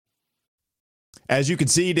As you can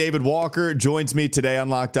see, David Walker joins me today on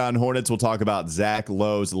Locked On Hornets. We'll talk about Zach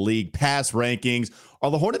Lowe's league pass rankings.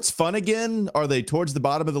 Are the Hornets fun again? Are they towards the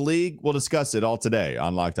bottom of the league? We'll discuss it all today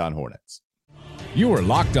on Locked On Hornets. You are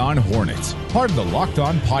Locked On Hornets, part of the Locked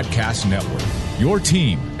On Podcast Network, your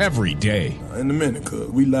team every day. In a minute, cuz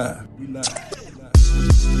we live.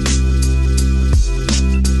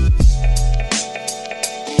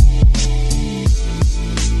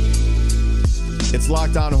 It's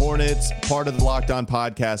Locked On Hornets, part of the Locked On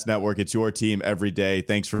Podcast Network. It's your team every day.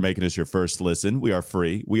 Thanks for making us your first listen. We are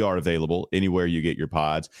free. We are available anywhere you get your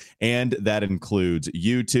pods, and that includes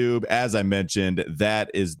YouTube. As I mentioned,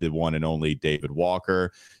 that is the one and only David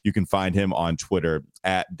Walker. You can find him on Twitter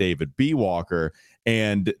at David B. Walker.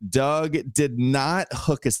 And Doug did not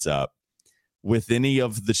hook us up with any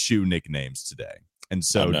of the shoe nicknames today. And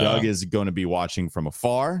so Doug is going to be watching from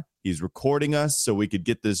afar. He's recording us so we could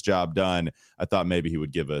get this job done. I thought maybe he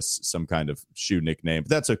would give us some kind of shoe nickname, but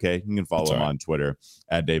that's okay. You can follow him on Twitter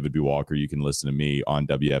at David B. Walker. You can listen to me on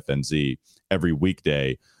WFNZ every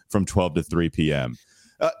weekday from 12 to 3 p.m.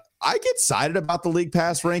 I get excited about the league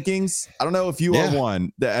pass rankings. I don't know if you are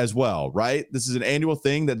one as well, right? This is an annual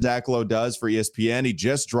thing that Zach Lowe does for ESPN. He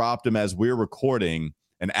just dropped them as we're recording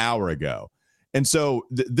an hour ago. And so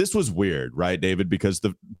this was weird, right, David? Because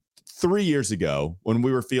 3 years ago, when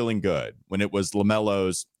we were feeling good, when it was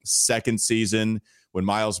LaMelo's second season, when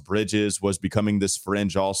Miles Bridges was becoming this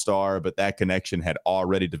fringe all-star, but that connection had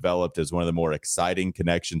already developed as one of the more exciting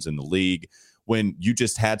connections in the league, when you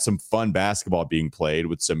just had some fun basketball being played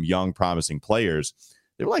with some young, promising players.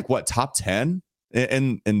 They were like, what, top 10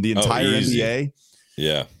 in the entire NBA?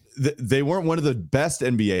 Yeah. They weren't one of the best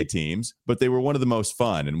NBA teams, but they were one of the most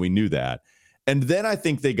fun, and we knew that. And then I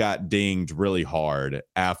think they got dinged really hard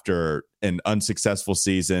after an unsuccessful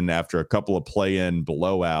season, after a couple of play-in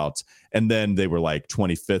blowouts, and then they were like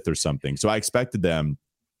 25th or something. So I expected them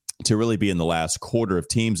to really be in the last quarter of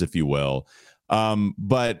teams, if you will.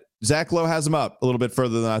 But Zach Lowe has them up a little bit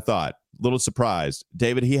further than I thought. A little surprised.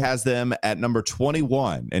 David, he has them at number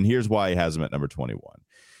 21, and here's why he has them at number 21.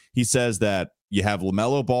 He says that you have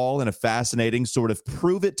LaMelo Ball in a fascinating sort of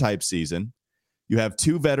prove-it type season. You have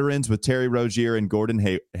two veterans with Terry Rozier and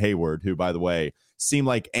Gordon Hayward, who, by the way, seem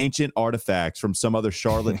like ancient artifacts from some other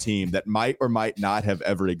Charlotte team that might or might not have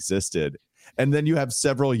ever existed. And then you have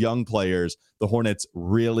several young players the Hornets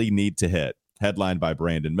really need to hit, headlined by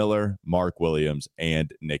Brandon Miller, Mark Williams,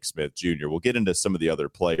 and Nick Smith Jr. We'll get into some of the other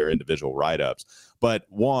player individual write-ups. But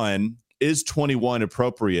one, is 21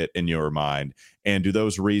 appropriate in your mind? And do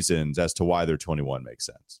those reasons as to why they're 21 make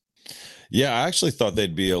sense? Yeah, I actually thought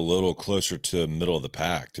they'd be a little closer to middle of the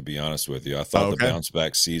pack, to be honest with you. I thought the bounce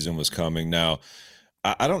back season was coming. Now,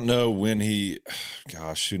 I don't know when who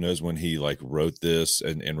knows when he like wrote this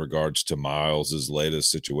in regards to Miles's latest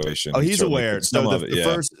situation. Oh, he's aware. So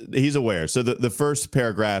he's aware. So the first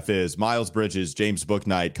paragraph is Miles Bridges, James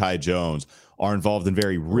Bouknight, Kai Jones are involved in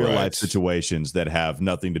very real life situations that have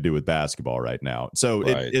nothing to do with basketball right now. So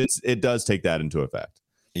it does take that into effect.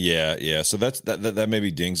 Yeah. So that maybe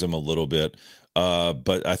dings him a little bit.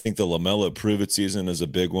 But I think the LaMelo prove it season is a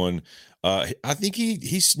big one. I think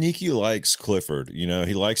he sneaky likes Clifford. You know,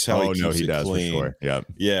 he likes how he keeps it clean. For sure.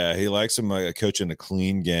 Yeah. He likes him coaching a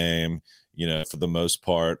clean game, you know, for the most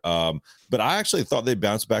part. But I actually thought they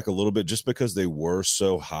bounced back a little bit just because they were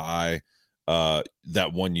so high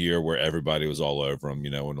that one year where everybody was all over him,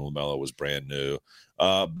 you know, when LaMelo was brand new.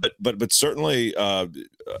 But certainly a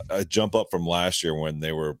jump up from last year when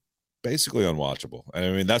they were basically unwatchable. I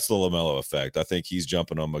mean, that's the LaMelo effect. I think he's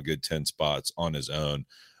jumping on a good 10 spots on his own.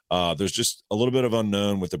 There's just a little bit of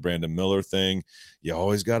unknown with the Brandon Miller thing. You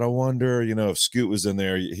always got to wonder, you know, if Scoot was in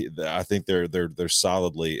there. I think they're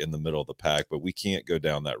solidly in the middle of the pack, but we can't go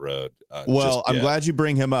down that road. I'm glad you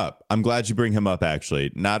bring him up.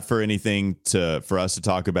 Actually, not for anything for us to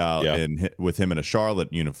talk about with him in a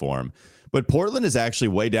Charlotte uniform. But Portland is actually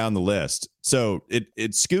way down the list. So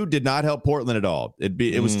Scoot did not help Portland at all.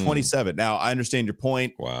 It was 27. Now, I understand your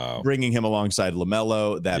point. Wow. Bringing him alongside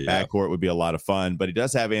LaMelo, that backcourt would be a lot of fun. But he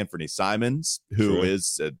does have Anthony Simons, who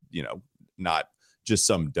is, not just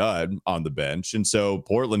some dud on the bench. And so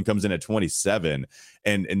Portland comes in at 27.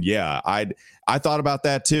 And I thought about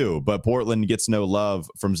that too. But Portland gets no love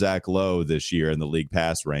from Zach Lowe this year in the league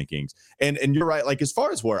pass rankings. And you're right. Like, as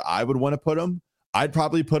far as where I would want to put him, I'd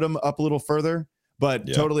probably put him up a little further, but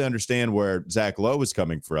totally understand where Zach Lowe is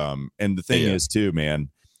coming from. And the thing is, too, man,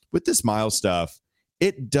 with this Miles stuff,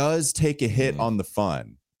 it does take a hit on the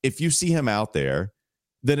fun. If you see him out there,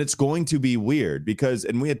 then it's going to be weird because,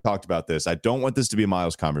 and we had talked about this, I don't want this to be a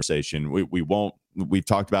Miles conversation. We won't. We've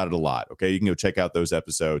talked about it a lot. Okay, you can go check out those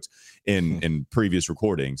episodes in previous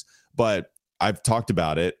recordings. But I've talked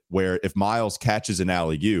about it, where if Miles catches an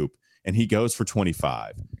alley-oop and he goes for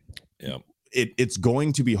 25, it's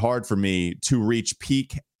going to be hard for me to reach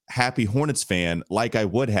peak happy Hornets fan like I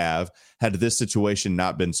would have had this situation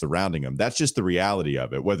not been surrounding him. That's just the reality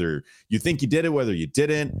of it. Whether you think you did it, whether you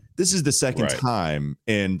didn't, this is the second time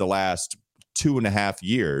in the last 2.5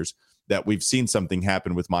 years that we've seen something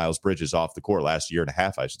happen with Miles Bridges off the court. Last year and a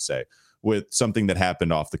half, I should say, with something that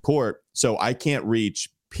happened off the court. So I can't reach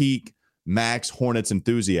peak max Hornets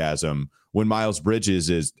enthusiasm when Miles Bridges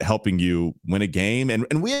is helping you win a game.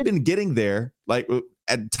 And we had been getting there, like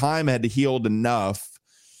at time had healed enough,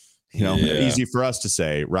 easy for us to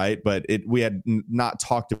say, right? But we had not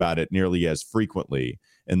talked about it nearly as frequently.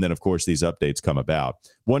 And then, of course, these updates come about.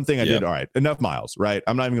 One thing I did, all right, enough Miles, right?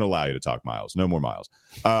 I'm not even going to allow you to talk Miles. No more Miles.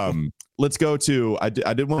 Let's go to, I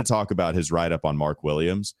did want to talk about his write-up on Mark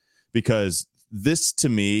Williams, because this, to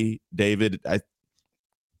me, David,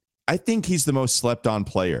 I think he's the most slept-on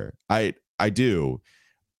player. I do.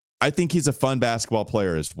 I think he's a fun basketball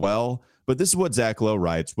player as well. But this is what Zach Lowe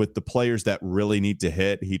writes with the players that really need to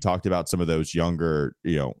hit. He talked about some of those younger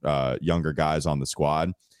guys on the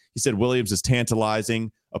squad. He said Williams is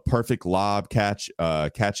tantalizing, a perfect lob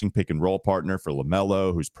catching pick and roll partner for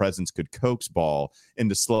LaMelo, whose presence could coax ball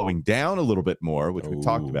into slowing down a little bit more, which we've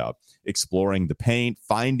talked about, exploring the paint,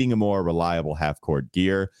 finding a more reliable half-court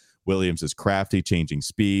gear. Williams is crafty, changing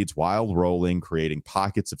speeds while rolling, creating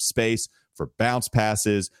pockets of space for bounce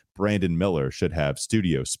passes. Brandon Miller should have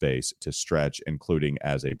studio space to stretch, including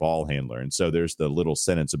as a ball handler. And so there's the little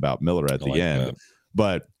sentence about Miller at the end. That.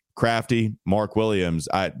 But crafty, Mark Williams,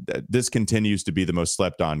 this continues to be the most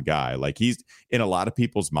slept on guy. Like, he's in a lot of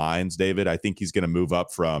people's minds, David. I think he's going to move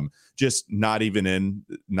up from just not even in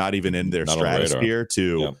their stratosphere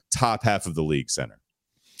to top half of the league center.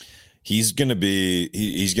 He's going to be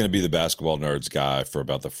the basketball nerds guy for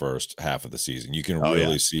about the first half of the season. You can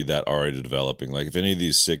really see that already developing. Like, if any of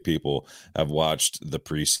these sick people have watched the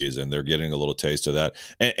preseason, they're getting a little taste of that.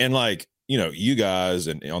 And like, you guys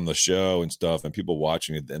and on the show and stuff, and people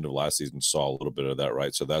watching at the end of last season saw a little bit of that,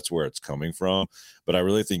 right? So that's where it's coming from. But I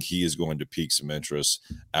really think he is going to pique some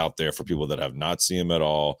interest out there for people that have not seen him at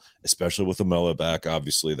all, especially with LaMelo back.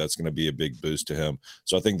 Obviously, that's going to be a big boost to him.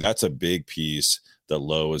 So I think that's a big piece that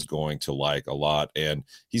Lowe is going to like a lot. And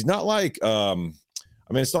he's not like, it's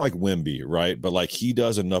not like Wemby, right? But like, he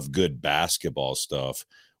does enough good basketball stuff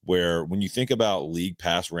where when you think about league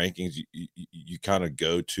pass rankings, you kind of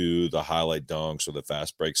go to the highlight dunks or the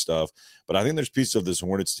fast break stuff. But I think there's pieces of this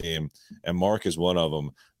Hornets team, and Mark is one of them,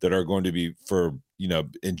 that are going to be for,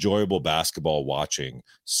 enjoyable basketball watching,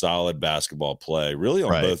 solid basketball play, really on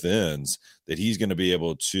both ends, that he's going to be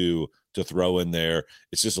able to throw in there.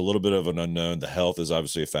 It's just a little bit of an unknown. The health is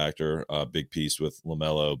obviously a factor, a big piece with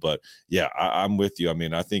LaMelo. But yeah, I'm with you. I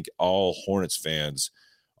mean, I think all Hornets fans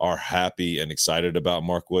are happy and excited about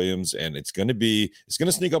Mark Williams, and it's going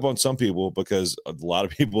to sneak up on some people because a lot of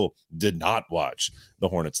people did not watch the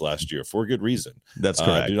Hornets last year for good reason. That's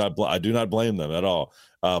correct. I do not blame them at all.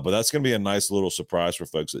 But that's going to be a nice little surprise for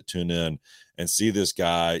folks that tune in and see this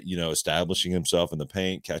guy, establishing himself in the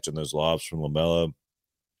paint, catching those lobs from LaMelo,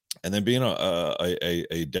 and then being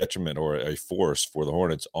a detriment or a force for the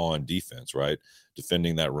Hornets on defense, right?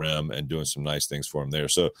 Defending that rim and doing some nice things for them there.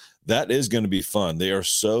 So that is going to be fun. They are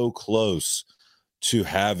so close to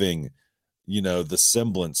having, the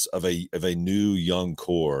semblance of a new young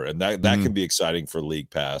core. And that can be exciting for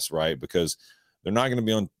League Pass, right? Because they're not going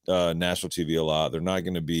to be on national TV a lot. They're not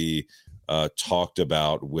going to be talked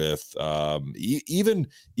about with even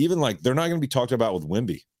like they're not going to be talked about with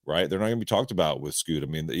Wemby. Right. They're not going to be talked about with Scoot. I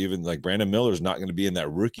mean, even like Brandon Miller is not going to be in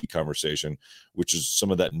that rookie conversation, which is some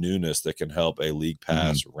of that newness that can help a league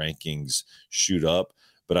pass rankings shoot up.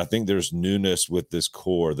 But I think there's newness with this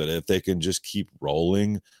core that if they can just keep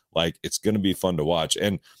rolling, like, it's going to be fun to watch.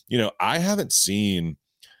 And, I haven't seen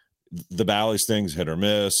the Bally's things hit or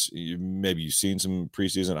miss. Maybe you've seen some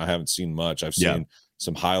preseason. I haven't seen much. I've seen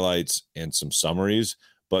some highlights and some summaries,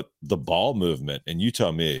 but the ball movement, and you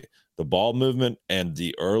tell me, the ball movement and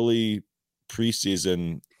the early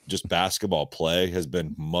preseason just basketball play has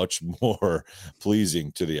been much more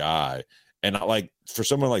pleasing to the eye. And like, for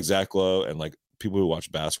someone like Zach Lowe and like people who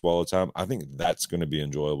watch basketball all the time, I think that's going to be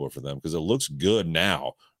enjoyable for them because it looks good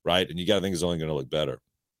now, right? And you got to think it's only going to look better.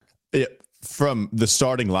 Yeah. From the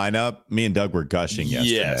starting lineup, me and Doug were gushing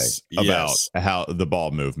yesterday about how the ball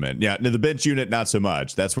movement. Yeah, the bench unit, not so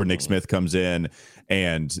much. That's where Nick Smith comes in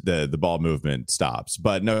and the ball movement stops.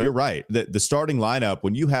 But no, you're right. The starting lineup,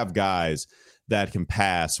 when you have guys that can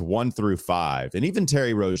pass 1 through 5, and even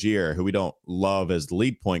Terry Rozier, who we don't love as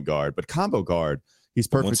lead point guard, but combo guard, He's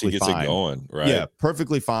But once he perfectly gets fine. it going, right? Yeah,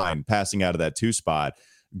 perfectly fine passing out of that 2 spot.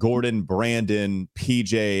 Gordon, Brandon,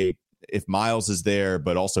 PJ, if Miles is there,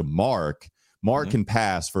 but also Mark. Mark can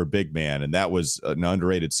pass for a big man, and that was an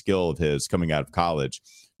underrated skill of his coming out of college.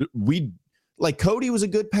 We like Cody was a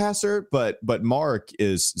good passer, but Mark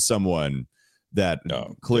is someone that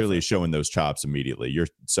clearly is showing those chops immediately. You're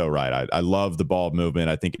so right. I love the ball movement.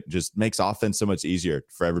 I think it just makes offense so much easier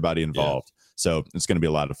for everybody involved. Yeah. So it's going to be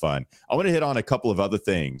a lot of fun. I want to hit on a couple of other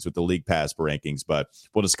things with the league pass rankings, but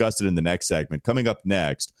we'll discuss it in the next segment. Coming up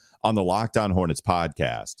next on the Locked On Hornets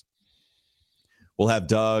podcast, we'll have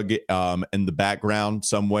Doug in the background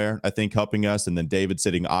somewhere, I think, helping us, and then David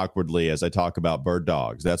sitting awkwardly as I talk about bird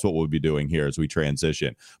dogs. That's what we'll be doing here as we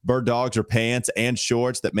transition. Bird dogs are pants and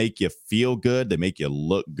shorts that make you feel good. They make you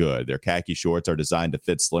look good. Their khaki shorts are designed to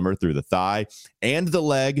fit slimmer through the thigh and the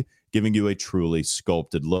leg, giving you a truly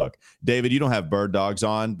sculpted look. David, you don't have bird dogs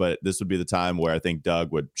on, but this would be the time where I think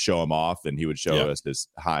Doug would show them off, and he would show us his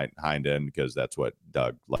hind end, because that's what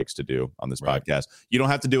Doug likes to do on this podcast. You don't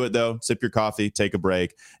have to do it, though. Sip your coffee, take a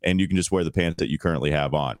break, and you can just wear the pants that you currently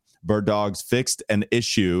have on. Bird dogs fixed an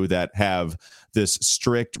issue that have this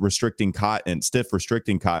stiff restricting cotton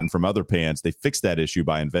from other pants. They fixed that issue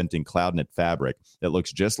by inventing cloud knit fabric that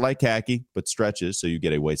looks just like khaki but stretches, so you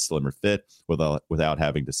get a way slimmer fit without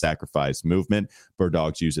having to sacrifice movement. Bird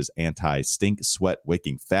dogs uses anti-stink sweat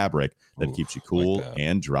wicking fabric that keeps you cool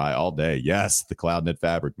and dry all day. Yes, the cloud knit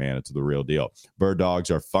fabric, man, it's the real deal. Bird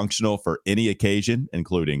dogs are functional for any occasion,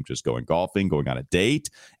 including just going golfing, going on a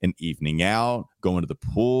date, an evening out, going to the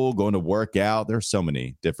pool, going to work out. There are so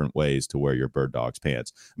many different ways to wear your bird dogs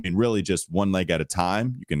pants. I mean, really just one leg at a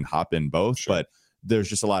time. You can hop in both, but there's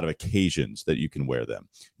just a lot of occasions that you can wear them.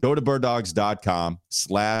 Go to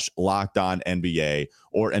birddogs.com/LockedOnNBA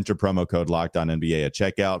or enter promo code LockedOnNBA at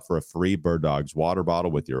checkout for a free Bird Dogs water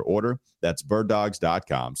bottle with your order. That's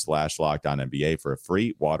birddogs.com/LockedOnNBA for a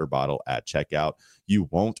free water bottle at checkout. You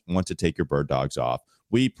won't want to take your bird dogs off.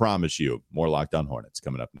 We promise you. More Locked On Hornets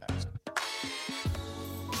coming up next.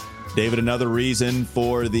 David, another reason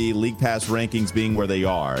for the League Pass rankings being where they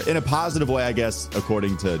are, in a positive way, I guess,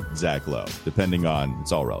 according to Zach Lowe, depending on,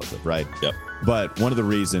 it's all relative, right? Yep. But one of the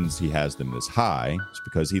reasons he has them this high is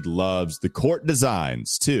because he loves the court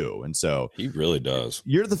designs, too. And so he really does.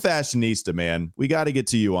 You're the fashionista, man. We got to get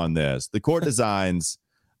to you on this. The court designs,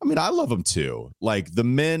 I mean, I love them, too. Like the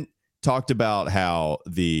Mint talked about how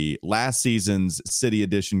the last season's City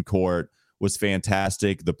Edition court was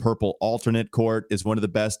fantastic. The purple alternate court is one of the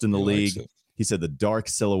best in the league. He said the dark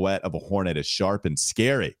silhouette of a hornet is sharp and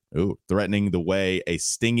scary. Ooh, threatening the way a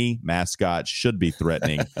stingy mascot should be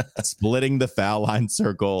threatening. Splitting the foul line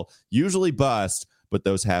circle, usually bust, but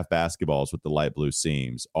those half basketballs with the light blue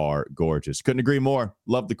seams are gorgeous. Couldn't agree more.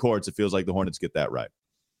 Love the courts. It feels like the Hornets get that right.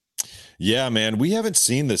 Yeah, man, we haven't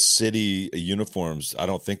seen the City uniforms. I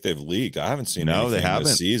don't think they've leaked. I haven't seen anything they haven't.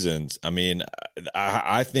 This season. I mean,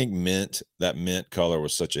 I think that mint color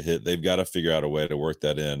was such a hit. They've got to figure out a way to work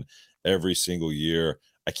that in every single year.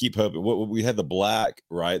 I keep hoping. We had the black,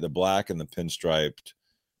 right? The black and the pinstriped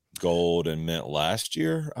gold and mint last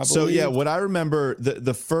year, I believe. So yeah, what I remember,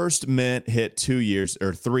 the first mint hit 2 years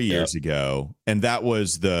or 3 years ago, and that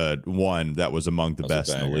was the one that was among the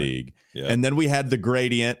best in the league. Yeah. And then we had the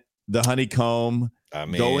gradient, the honeycomb,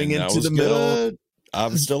 going into the middle.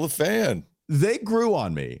 I'm still a fan. They grew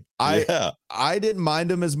on me. I didn't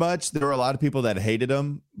mind them as much. There were a lot of people that hated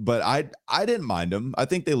them, but I didn't mind them. I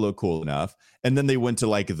think they look cool enough. And then they went to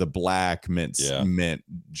like the black mint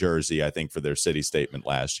jersey, I think, for their city statement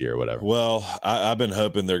last year or whatever. Well, I've been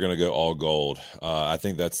hoping they're going to go all gold. I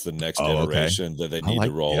think that's the next iteration that they need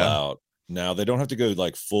to roll out. Now, they don't have to go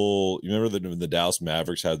like full. You remember the Dallas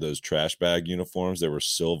Mavericks had those trash bag uniforms? They were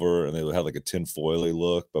silver and they had like a tinfoily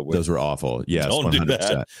look. But those were awful. Yes, don't 100%. do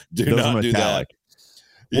that. Do not do that.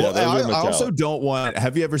 Well, I also don't want.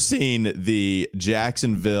 Have you ever seen the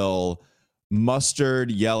Jacksonville mustard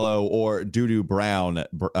yellow or doo-doo brown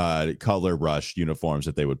color rush uniforms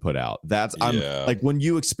that they would put out? Like when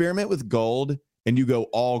you experiment with gold and you go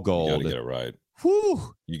all gold, you gotta get it right.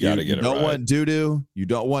 Whew, you got to get it right. You don't want doo-doo. You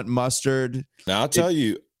don't want mustard. Now, I'll tell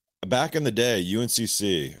you, back in the day,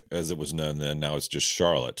 UNCC, as it was known then, now it's just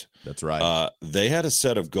Charlotte. That's right. They had a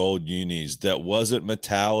set of gold unis that wasn't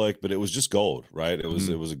metallic, but it was just gold, right? It was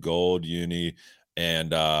a gold uni,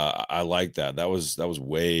 and I like that. That was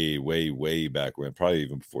way, way, way back when, probably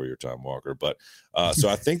even before your time, Walker. But so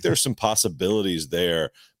I think there's some possibilities there,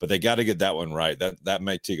 but they got to get that one right. That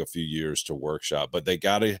might take a few years to workshop, but they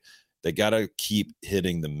got to keep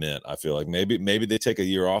hitting the mint. I feel like maybe they take a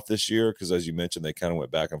year off this year because, as you mentioned, they kind of went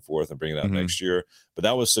back and forth and bring it out next year. But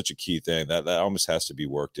that was such a key thing that almost has to be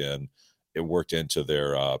worked in it worked into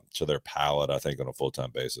their to their palate, I think, on a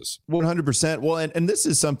full-time basis. 100%. Well, and this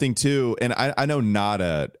is something too, and I know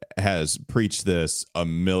Nada has preached this a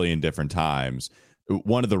million different times.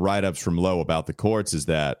 One of the write-ups from Lowe about the courts is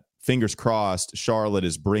that, fingers crossed, Charlotte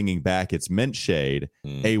is bringing back its mint shade,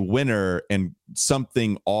 a winner and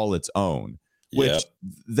something all its own, which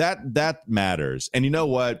that matters. And you know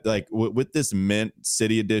what? Like with this mint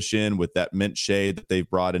city edition, with that mint shade that they've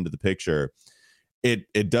brought into the picture,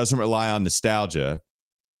 it doesn't rely on nostalgia.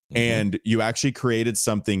 And you actually created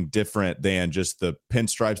something different than just the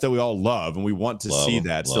pinstripes that we all love. And we want to see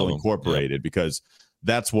that still incorporated because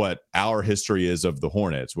that's what our history is of the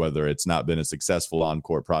Hornets, whether it's not been a successful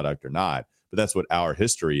on-court product or not. But that's what our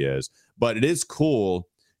history is. But it is cool.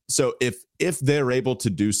 So if they're able to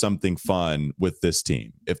do something fun with this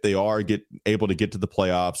team, if they are able to get to the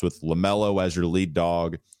playoffs with LaMelo as your lead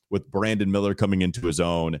dog, with Brandon Miller coming into his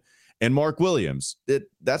own, and Mark Williams,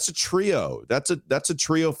 that's a trio. That's a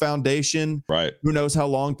trio foundation. Right. Who knows how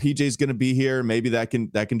long PJ's going to be here? Maybe that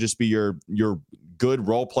can just be your good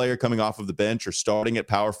role player coming off of the bench or starting at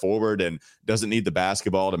power forward and doesn't need the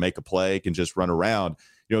basketball to make a play, can just run around.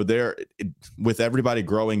 With everybody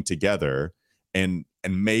growing together and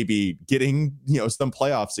maybe getting some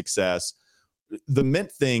playoff success, the mint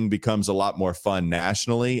thing becomes a lot more fun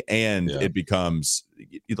nationally, and it becomes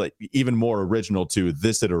like even more original to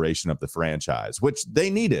this iteration of the franchise, which they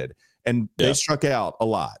needed, and they struck out a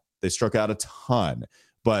lot. They struck out a ton.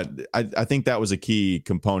 But I think that was a key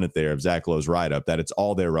component there of Zach Lowe's write-up, that it's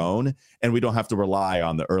all their own, and we don't have to rely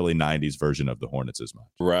on the early 90s version of the Hornets as much.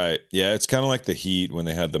 Right. Yeah, it's kind of like the Heat when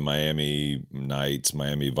they had the Miami Knights,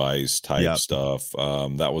 Miami Vice type stuff.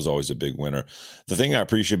 That was always a big winner. The thing I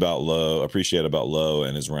appreciate about Lowe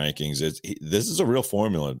and his rankings is this is a real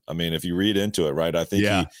formula. I mean, if you read into it, right, I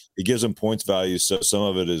think he gives them points value. So some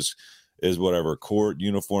of it is whatever, court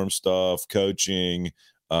uniform stuff, coaching,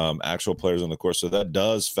 actual players on the course. So that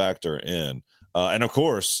does factor in. And of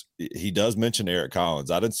course, he does mention Eric Collins.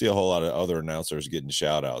 I didn't see a whole lot of other announcers getting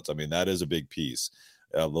shout outs. I mean, that is a big piece.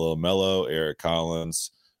 LaMelo, Eric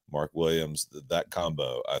Collins, Mark Williams, that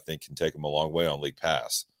combo, I think, can take him a long way on League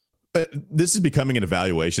Pass. But this is becoming an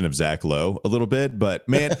evaluation of Zach Lowe a little bit. But,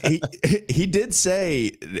 man, he did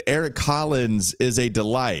say Eric Collins is a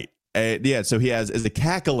delight. So he is a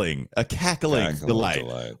cackling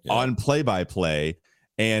delight. On play-by-play.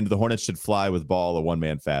 And the Hornets should fly with ball, a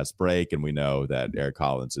one-man fast break. And we know that Eric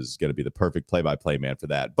Collins is going to be the perfect play-by-play man for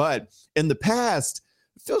that. But in the past,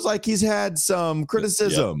 it feels like he's had some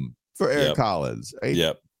criticism for Eric Collins.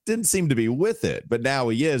 He didn't seem to be with it, but now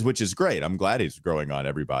he is, which is great. I'm glad he's growing on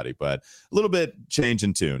everybody, but a little bit change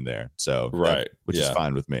in tune there. So, which is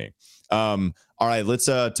fine with me. All right, let's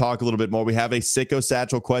talk a little bit more. We have a Sicko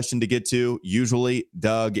Satchel question to get to. Usually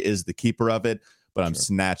Doug is the keeper of it, but I'm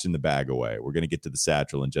snatching the bag away. We're going to get to the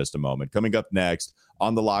satchel in just a moment. Coming up next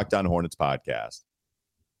on the Locked On Hornets podcast,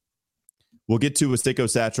 we'll get to a Sicko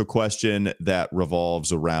Satchel question that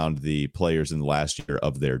revolves around the players in the last year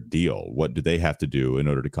of their deal. What do they have to do in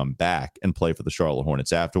order to come back and play for the Charlotte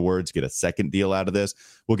Hornets afterwards, get a second deal out of this?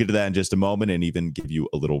 We'll get to that in just a moment and even give you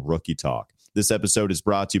a little rookie talk. This episode is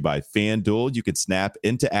brought to you by FanDuel. You can snap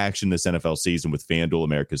into action this NFL season with FanDuel,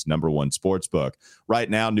 America's #1 sports book. Right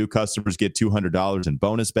now, new customers get $200 in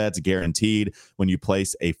bonus bets guaranteed when you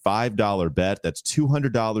place a $5 bet. That's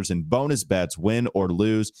 $200 in bonus bets, win or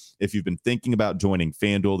lose. If you've been thinking about joining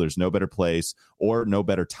FanDuel, there's no better place or no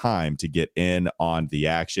better time to get in on the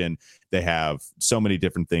action. They have so many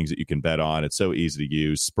different things that you can bet on. It's so easy to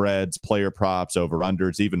use. Spreads, player props,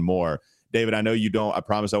 over-unders, even more. David, I know you don't. I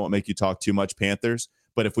promise I won't make you talk too much Panthers.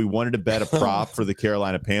 But if we wanted to bet a prop for the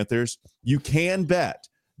Carolina Panthers, you can bet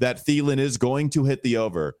that Thielen is going to hit the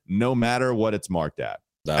over no matter what it's marked at.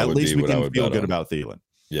 At least we can feel good about Thielen.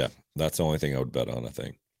 Yeah, that's the only thing I would bet on, I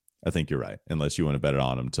think. I think you're right. Unless you want to bet it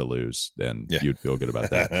on him to lose, then you'd feel good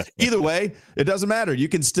about that. Either way, it doesn't matter. You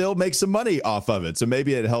can still make some money off of it. So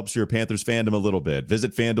maybe it helps your Panthers fandom a little bit.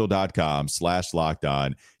 Visit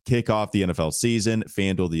FanDuel.com/LockedOn. Kick off the NFL season.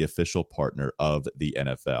 FanDuel, the official partner of the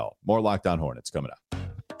NFL. More Locked On Hornets coming up.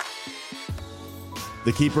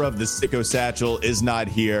 The keeper of the Sicko Satchel is not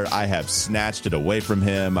here. I have snatched it away from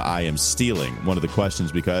him. I am stealing one of the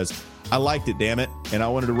questions because I liked it, damn it, and I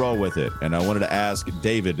wanted to roll with it. And I wanted to ask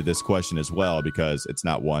David this question as well because it's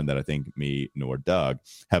not one that I think me nor Doug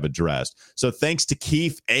have addressed. So thanks to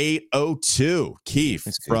Keith802,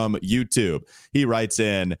 Keith from YouTube. He writes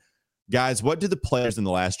in, guys, what do the players in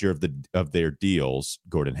the last year of their deals,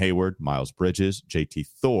 Gordon Hayward, Miles Bridges, JT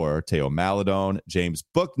Thor, Teo Maladone, James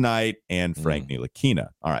Bouknight, and Frank Ntilikina?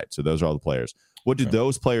 All right, so those are all the players. What do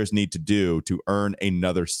those players need to do to earn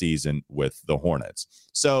another season with the Hornets?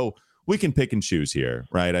 So we can pick and choose here,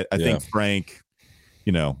 right? I think Frank,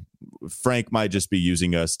 Frank might just be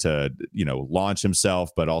using us to, launch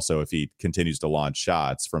himself, but also if he continues to launch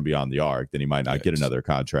shots from beyond the arc, then he might not get another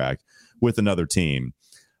contract with another team.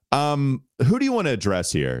 Who do you want to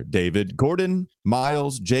address here, David? Gordon,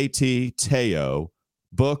 Miles, JT, Teo,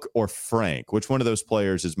 Book, or Frank? Which one of those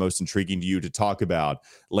players is most intriguing to you to talk about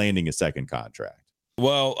landing a second contract?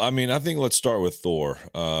 Well, I mean, I think let's start with Thor.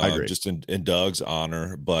 I agree. Just in Doug's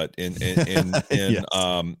honor, but yes.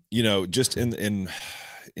 Just in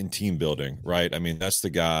team building, right? I mean, that's the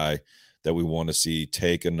guy that we want to see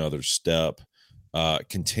take another step,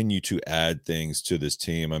 continue to add things to this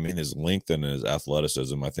team. I mean, his length and his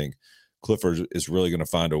athleticism, I think Clifford is really going to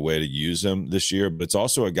find a way to use him this year, but it's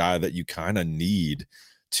also a guy that you kind of need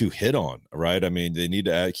to hit on, right? I mean, they need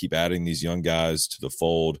to keep adding these young guys to the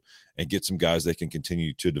fold and get some guys they can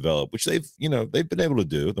continue to develop, which they've been able to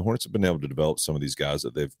do. The Hornets have been able to develop some of these guys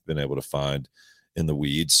that they've been able to find in the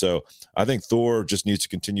weeds. So I think Thor just needs to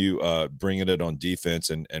continue bringing it on defense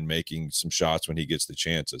and making some shots when he gets the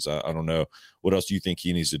chances. I don't know what else you think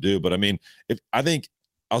he needs to do, but I mean,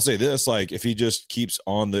 I'll say this, like if he just keeps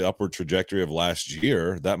on the upward trajectory of last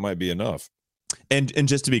year, that might be enough. And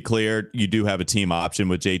just to be clear, you do have a team option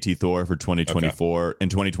with JT Thor for 2024 and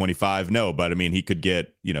 2025. No, but I mean, he could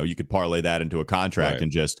get, you could parlay that into a contract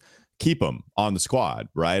and just keep him on the squad,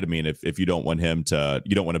 right? I mean, if you don't want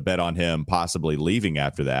to bet on him possibly leaving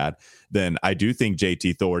after that, then I do think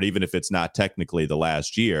JT Thor, even if it's not technically the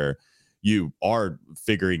last year, you are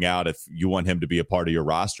figuring out if you want him to be a part of your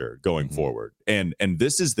roster going forward. And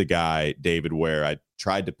this is the guy, David, where I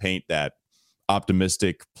tried to paint that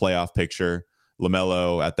optimistic playoff picture.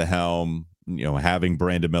 LaMelo at the helm, having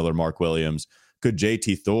Brandon Miller, Mark Williams. Could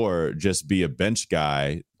JT Thor just be a bench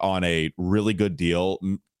guy on a really good deal?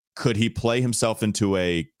 Could he play himself into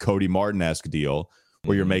a Cody Martin-esque deal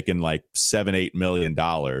where you're making like $7-8 million,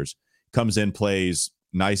 comes in, plays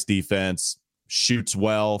nice defense, shoots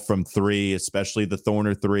well from three, especially the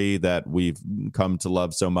Thorner three that we've come to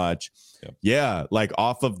love so much. Yeah, like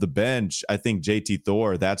off of the bench, I think JT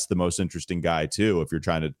Thor, that's the most interesting guy too, if you're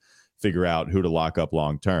trying to figure out who to lock up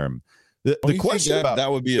long term. The question about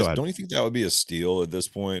that would be don't you think that would be a steal at this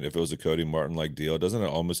point if it was a Cody Martin like deal? Doesn't it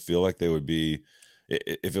almost feel like they would be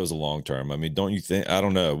if it was a long term? I mean, don't you think? I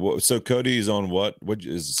don't know. So Cody's on what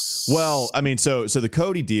is? Well, I mean, so the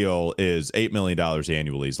Cody deal is $8 million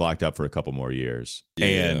annually. He's locked up for a couple more years,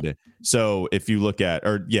 and so if you look at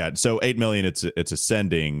so $8 million, it's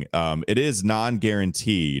ascending. It is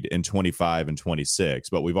non-guaranteed in 25 and 26,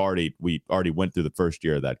 but we already went through the first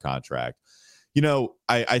year of that contract.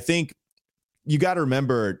 I think you got to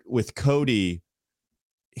remember with Cody,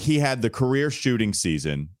 he had the career shooting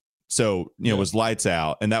season. So, it was lights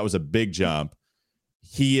out, and that was a big jump.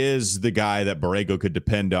 He is the guy that Borrego could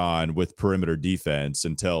depend on with perimeter defense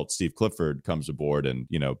until Steve Clifford comes aboard. And,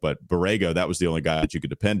 but Borrego, that was the only guy that you could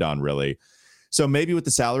depend on, really. So maybe with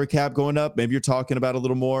the salary cap going up, maybe you're talking about a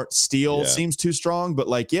little more. Steele seems too strong, but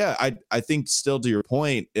I think still to your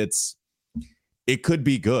point, it could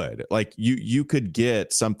be good. Like you could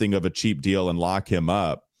get something of a cheap deal and lock him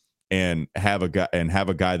up and have a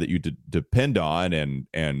guy that you depend on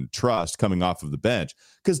and trust coming off of the bench.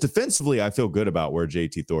 Because defensively, I feel good about where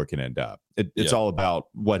JT Thor can end up. It's all about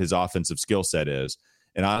what his offensive skill set is.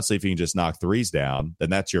 And honestly, if he can just knock threes down, then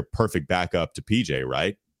that's your perfect backup to PJ,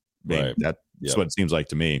 right? That's what it seems like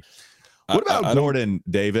to me. What about Gordon,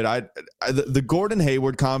 David? The Gordon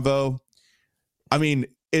Hayward convo, I mean,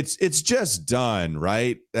 it's just done,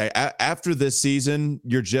 right? After this season,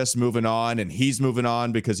 you're just moving on, and he's moving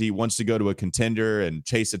on because he wants to go to a contender and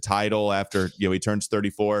chase a title after he turns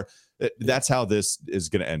 34. That's how this is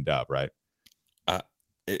going to end up, right?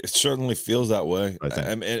 It certainly feels that way.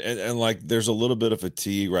 And like there's a little bit of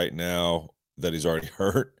fatigue right now that he's already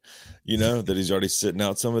hurt, that he's already sitting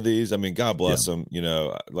out some of these. I mean, God bless him,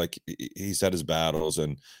 like he's had his battles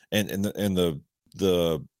and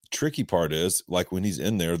the tricky part is like when he's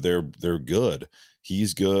in there, they're good.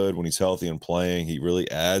 He's good when he's healthy and playing. He really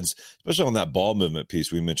adds, especially on that ball movement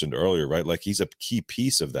piece we mentioned earlier, right? Like he's a key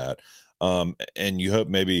piece of that. And you hope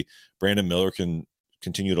maybe Brandon Miller can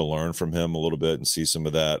continue to learn from him a little bit and see some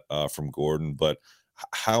of that from Gordon. But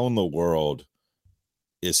how in the world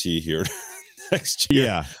is he here next year?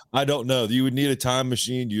 Yeah, I don't know. You would need a time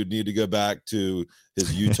machine. You'd need to go back to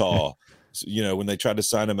his Utah, when they tried to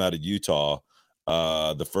sign him out of Utah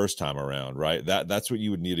the first time around, right? That's what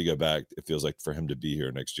you would need to go back. It feels like for him to be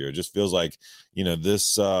here next year. It just feels like,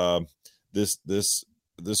 this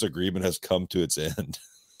agreement has come to its end.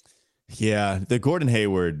 Yeah, the Gordon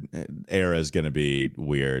Hayward era is going to be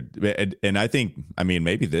weird, and I think, I mean,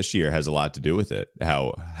 maybe this year has a lot to do with it.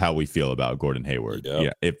 How we feel about Gordon Hayward.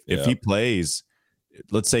 Yep. Yeah, if he plays,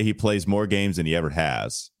 let's say he plays more games than he ever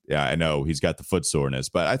has. Yeah, I know he's got the foot soreness,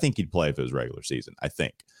 but I think he'd play if it was regular season. I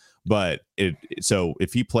think, but so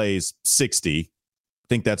if he plays 60, I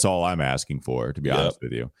think that's all I'm asking for, to be honest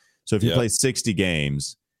with you. So if he plays 60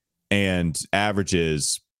 games and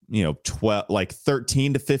averages, 12, like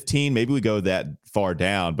 13 to 15, maybe we go that far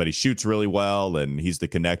down, but he shoots really well and he's the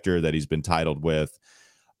connector that he's been titled with.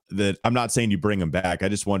 That I'm not saying you bring him back. I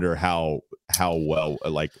just wonder how well,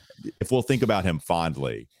 like, if we'll think about him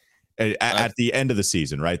fondly at the end of the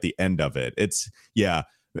season, right? The end of it.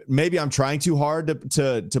 Maybe I'm trying too hard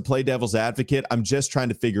to play devil's advocate. I'm just trying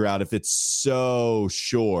to figure out if it's so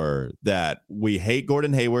sure that we hate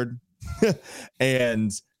Gordon Hayward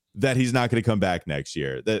and that he's not going to come back next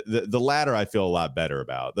year. The latter I feel a lot better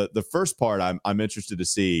about. The first part I'm interested to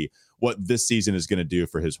see what this season is going to do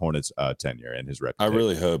for his Hornets tenure and his reputation. I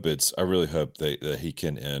really hope that he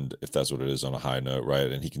can end, if that's what it is, on a high note,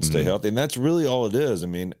 right? And he can stay healthy. And that's really all it is. I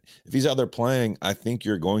mean, if he's out there playing, I think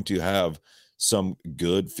you're going to have some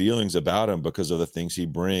good feelings about him because of the things he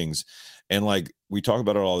brings. And like we talk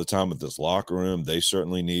about it all the time with this locker room, they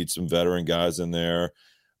certainly need some veteran guys in there.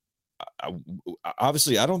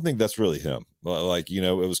 Obviously, I don't think that's really him. Like, it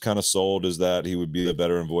was kind of sold as that he would be a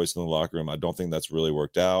veteran voice in the locker room. I don't think that's really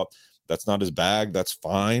worked out. That's not his bag. That's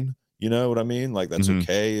fine. You know what I mean? Like, that's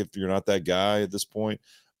okay if you're not that guy at this point.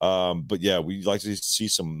 But yeah, we'd like to see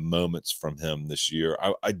some moments from him this year.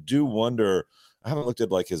 I do wonder, I haven't looked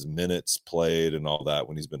at like his minutes played and all that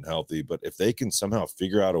when he's been healthy, but if they can somehow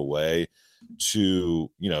figure out a way to,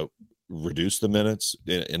 reduce the minutes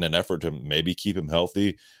in an effort to maybe keep him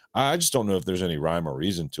healthy, I just don't know if there's any rhyme or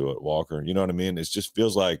reason to it, Walker. You know what I mean? It just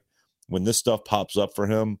feels like when this stuff pops up for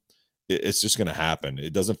him, it's just going to happen.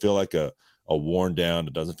 It doesn't feel like a worn down.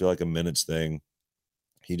 It doesn't feel like a minutes thing.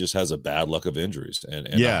 He just has a bad luck of injuries. And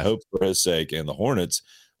I hope for his sake and the Hornets,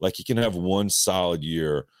 like, he can have one solid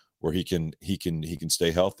year where he can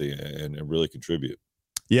stay healthy and really contribute.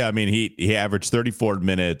 Yeah, I mean, he averaged 34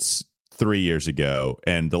 minutes 3 years ago,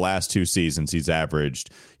 and the last two seasons he's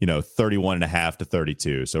averaged 31 and a half to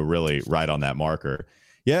 32, so really right on that marker.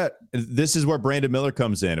 Yeah, this is where Brandon Miller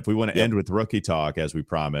comes in if we want to end with rookie talk, as we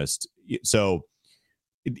promised. So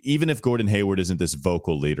even if Gordon Hayward isn't this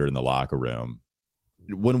vocal leader in the locker room,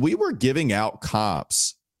 when we were giving out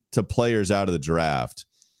comps to players out of the draft,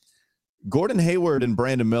 Gordon Hayward and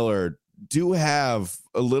Brandon Miller do have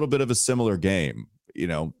a little bit of a similar game.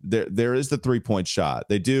 There is the 3-point shot.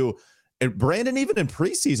 They do. And Brandon, even in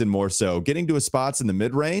preseason more so, getting to his spots in the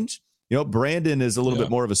mid-range, Brandon is a little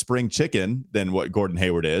bit more of a spring chicken than what Gordon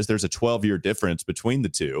Hayward is. There's a 12-year difference between the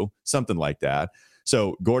two, something like that.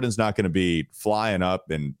 So Gordon's not going to be flying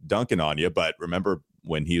up and dunking on you. But remember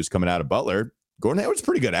when he was coming out of Butler, Gordon Hayward's a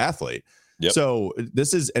pretty good athlete. Yep. So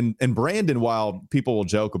this is, and Brandon, while people will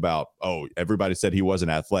joke about, everybody said he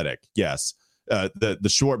wasn't athletic. Yes. The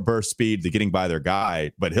short burst speed, the getting by their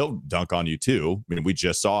guy, but he'll dunk on you too. I mean, we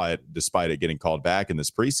just saw it despite it getting called back in this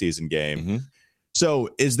preseason game. So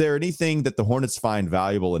is there anything that the Hornets find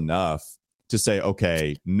valuable enough to say,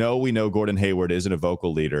 okay, no, we know Gordon Hayward isn't a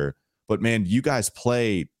vocal leader, but man, you guys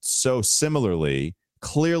play so similarly.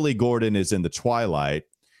 Clearly Gordon is in the twilight.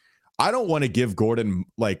 I don't want to give Gordon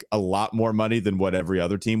like a lot more money than what every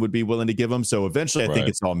other team would be willing to give him. So eventually I think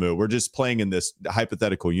it's all moot. We're just playing in this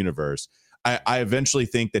hypothetical universe. I eventually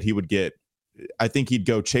think that I think he'd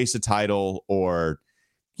go chase a title or,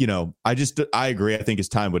 I agree. I think his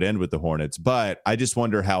time would end with the Hornets, but I just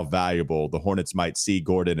wonder how valuable the Hornets might see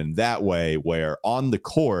Gordon in that way, where on the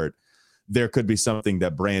court, there could be something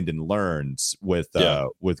that Brandon learns with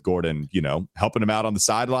Gordon, helping him out on the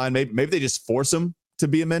sideline. Maybe they just force him to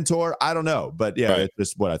be a mentor. I don't know, but it's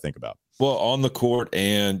just what I think about. Well, on the court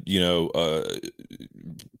and,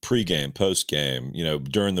 pre-game, post-game,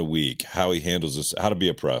 during the week, how he handles this, how to be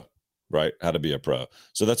a pro, right? How to be a pro.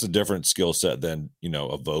 So that's a different skill set than,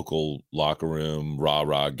 a vocal locker room,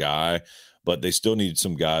 rah-rah guy. But they still need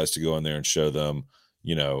some guys to go in there and show them,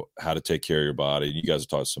 how to take care of your body. You guys have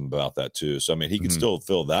talked some about that too. So, I mean, he can still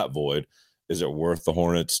fill that void. Is it worth the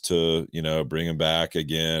Hornets to, bring him back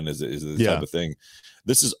again? Is it the type of thing?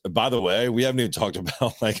 This is, by the way, we haven't even talked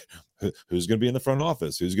about like who's going to be in the front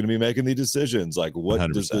office, who's going to be making the decisions. Like what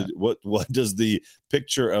 100%. What does the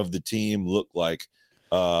picture of the team look like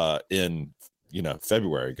in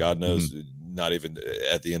February? God knows, not even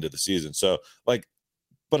at the end of the season. So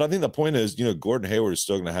but I think the point is, Gordon Hayward is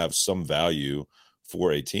still going to have some value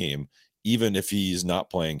for a team, even if he's not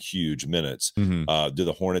playing huge minutes. Do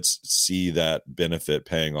the Hornets see that benefit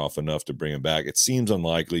paying off enough to bring him back? It seems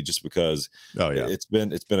unlikely, just because it's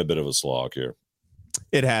been a bit of a slog here.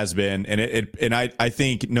 It has been, and I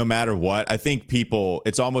think no matter what, I think people,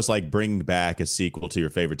 it's almost like bringing back a sequel to your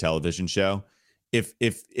favorite television show.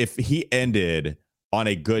 If he ended on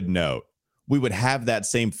a good note, we would have that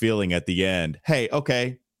same feeling at the end. Hey,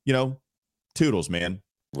 okay, toodles, man.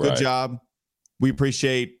 Good job. We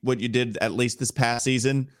appreciate what you did at least this past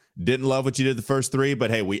season. Didn't love what you did the first 3, but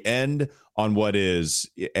hey, we end on what is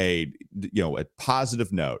a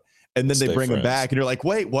positive note. And then they bring him back and you're like,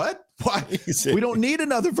 wait, what? Why? We don't need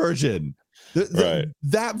another version.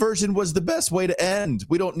 That version was the best way to end.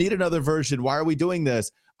 We don't need another version. Why are we doing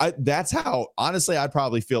this? That's how, honestly, I'd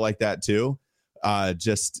probably feel like that too.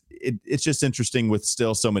 It's just interesting with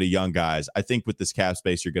still so many young guys. I think with this cap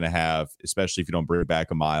space you're going to have, especially if you don't bring back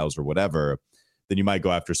a Miles or whatever, then you might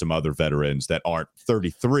go after some other veterans that aren't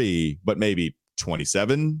 33, but maybe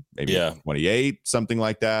 27, maybe 28, something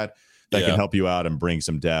like that. That can help you out and bring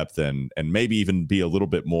some depth and maybe even be a little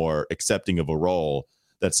bit more accepting of a role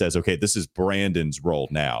that says, okay, this is Brandon's role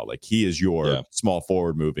now. Like, he is your small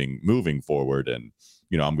forward moving forward, and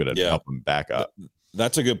I'm going to help him back up.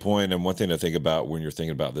 That's a good point. And one thing to think about when you're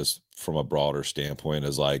thinking about this from a broader standpoint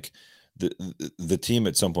is like the team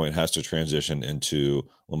at some point has to transition into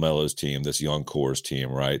LaMelo's team, this young core's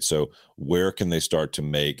team, right? So where can they start to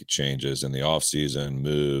make changes in the offseason,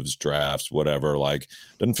 moves, drafts, whatever? Like,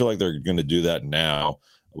 doesn't feel like they're going to do that now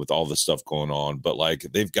with all this stuff going on, but like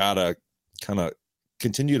they've got to kind of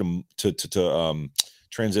continue to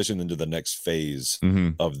transition into the next phase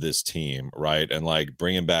of this team, right? And like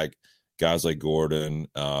bringing back guys like Gordon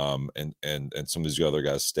and some of these other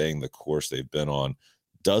guys staying the course they've been on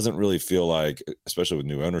doesn't really feel like, especially with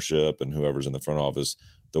new ownership and whoever's in the front office,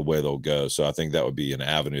 the way they'll go. So I think that would be an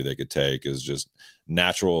avenue they could take, is just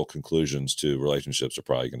natural conclusions to relationships are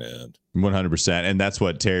probably going to end. 100%. And that's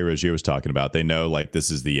what Terry Rozier was talking about. They know like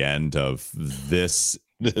this is the end of this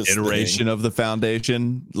iteration of the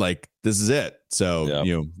foundation. Like, this is it. So,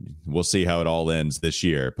 we'll see how it all ends this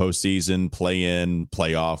year. Postseason, play-in,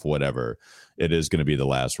 playoff, whatever. It is going to be the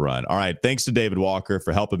last run. All right. Thanks to David Walker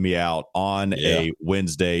for helping me out on a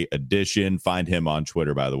Wednesday edition. Find him on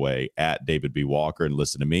Twitter, by the way, at David B. Walker, and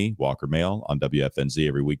listen to me, Walker Mail, on WFNZ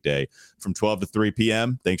every weekday from 12 to 3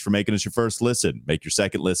 p.m. Thanks for making us your first listen. Make your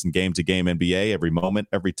second listen game to game NBA. Every moment,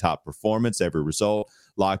 every top performance, every result.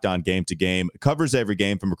 Locked On Game to Game covers every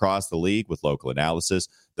game from across the league with local analysis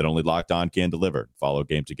that only Locked On can deliver. Follow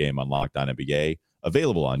Game to Game on Locked On NBA,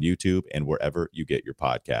 available on YouTube and wherever you get your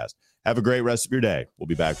podcast. Have a great rest of your day. We'll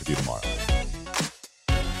be back with you tomorrow.